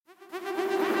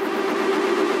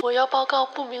要报告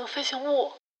不明飞行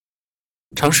物。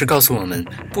常识告诉我们，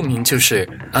不明就是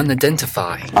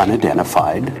Unidentified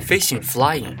飞行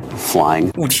Flying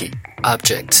物体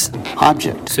Object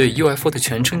所以 UFO 的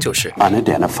全称就是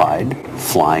Unidentified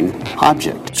Flying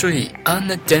Object 注意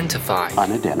Unidentified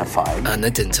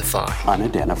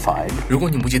如果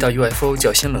你目击到 UFO 就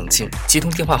要先冷静，接通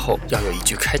电话后要有一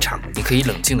句开场，你可以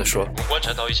冷静地说我观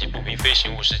察到一起不明飞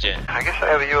行物事件。 I guess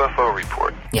I have a UFO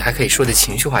report. 你还可以说得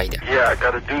情绪化一点 Yeah, I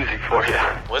got a doozy for you.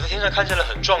 我在天上看见了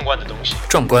很壮观的东西。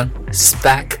壮观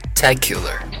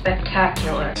Spectacular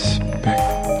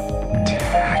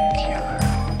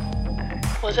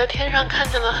我在天上看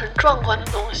见了很壮观的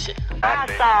东西。 I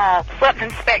saw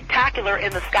something spectacular in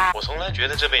the sky. 我从来觉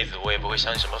得这辈子我也不会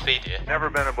相信什么飞碟。 Never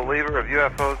been a believer of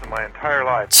UFOs in my entire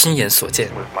life. 亲眼所见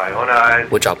With my own eyes.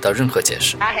 我找不到任何解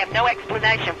释 I have no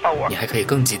explanation for. 你还可以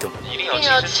更激动你一定要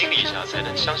亲身经历一下才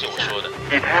能相信我说的。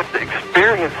 You'd have to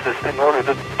experience this in order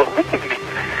to believe me.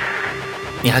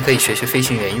 你还可以学学飞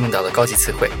行员用到的高级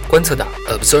词汇，观测到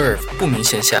observe 不明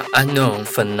现象 unknown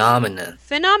phenomenon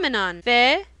phenomenon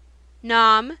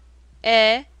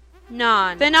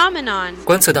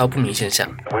观测到不明现象。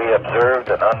 We observed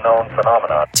an unknown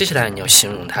phenomenon. 接下来你要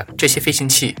形容它，这些飞行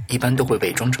器一般都会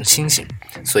伪装成星星，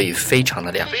所以非常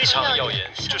的亮，非常的耀眼，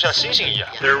就像星星一样。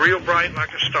 They're real bright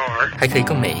like a star. 还可以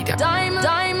更美一点。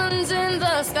 Diamonds in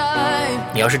the sky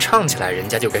你要是唱起来人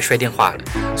家就该摔电话了，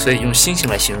所以用星星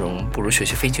来形容不如学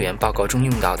学飞行员报告中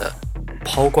用到的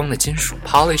抛光的金属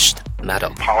polished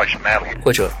metal Polished metal.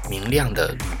 或者明亮的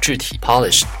铝制体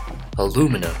polished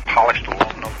aluminum。 Polished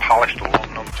aluminum. Polished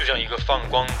aluminum. 就像一个放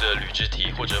光的铝制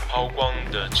体或者抛光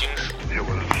的金属。 It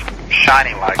was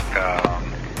shining like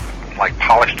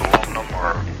polished aluminum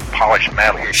or polished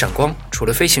metal. 闪光除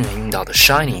了飞行员用到的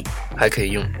shining， 还可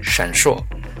以用闪烁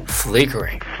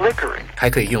flickering， 还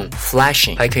可以用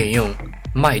flashing， 还可以用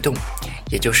脉动，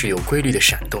也就是有规律的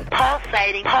闪动。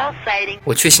 Pulsating.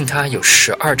 我确信它有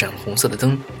12盏红色的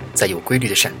灯在有规律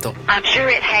的闪动。 I'm sure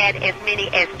it had as many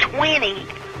as 20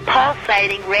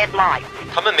 pulsating red lights.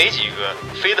 它们没几个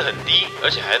飞得很低，而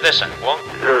且还在闪光。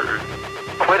 There are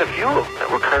quite a few of them that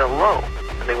were kind of low,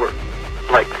 and they were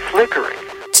like flickering.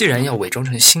 既然要伪装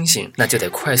成星星，那就得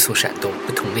快速闪动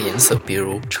不同的颜色，比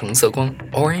如橙色光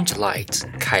orange light，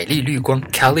 凯利绿光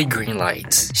Kelly green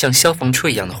light， 像消防车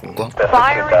一样的红光。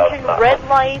 Fire engine red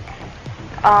lights,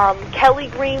 Kelly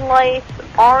green lights,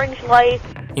 orange lights.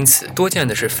 因此多见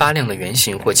的是发亮的圆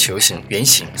形或球形，圆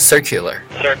形 circular，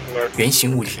 圆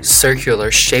形物体 circular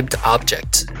shaped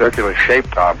object，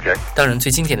 当然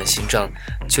最经典的形状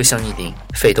就像一顶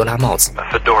费多拉帽子 A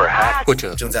fedora hat. 或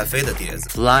者正在飞的碟子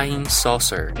flying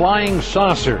saucer，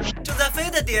 正在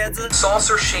飞的碟子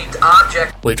saucer shaped object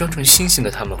伪装成星星的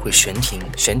它们会悬停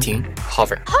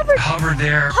hover hover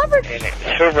there And it's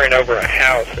hovering over a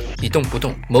house and 一动不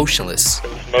动 motionless，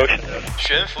 motionless.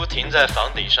 悬浮停在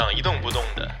房顶上一动不动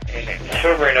的。 And it's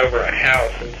hovering over a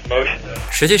house and it's motionless.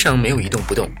 实际上没有一动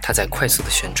不动，它在快速的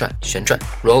旋转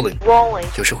rolling，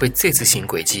 有时会Z字形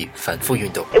轨迹反复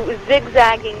运动。 It was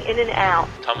zigzagging in and out.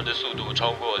 它们的速度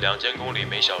超过2000公里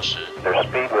每小时。 Their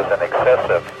speed was in excess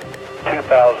of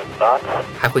 2,000 knots.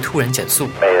 还会突然减速，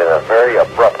 Made a very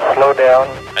abrupt slowdown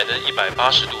还能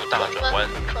180度大转弯，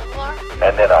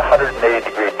 and then a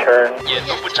 180-degree turn. 眼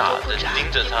都不眨的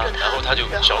盯着它，然后它就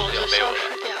消失掉没有了。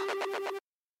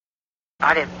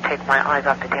 I didn't take my eyes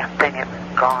off the damn thing. It was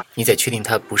gone. 你得确定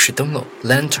它不是灯笼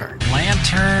lantern，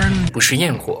 不是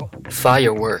焰火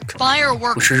firework，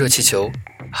 不是热气球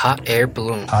hot air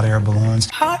balloon，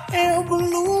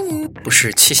 不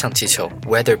是气象气球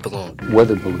weather balloon，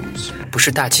 不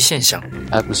是大气现象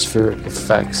atmospheric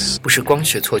effects, 不是光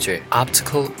学错觉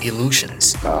optical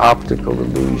illusions， optical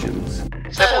illusions.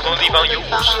 在不同的地方有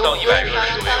50到100个人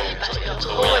都有，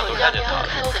和我一样都看见它。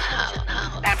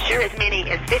 I'm sure as many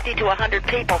as 50 to 100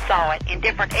 people saw it in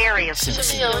different areas. 信不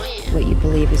信？ What you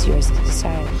believe is yours to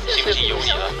decide. 信不信由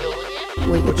你了。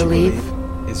 What you believe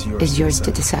is yours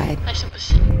to decide. 还信不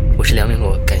信？我是梁玲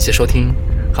珞，感谢收听，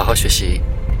好好学习，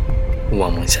勿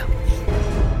忘梦想。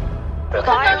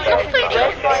 Fire engine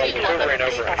red lights,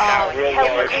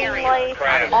 Kelly green lights,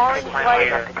 orange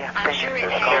lights. I'm sure it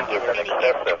had as many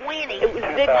as 20. It was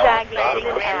zigzagging in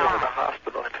and out.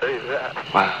 Hospital, I tell you that.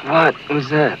 What was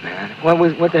that, man?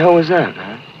 What the hell was that,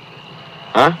 man?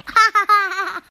 Huh?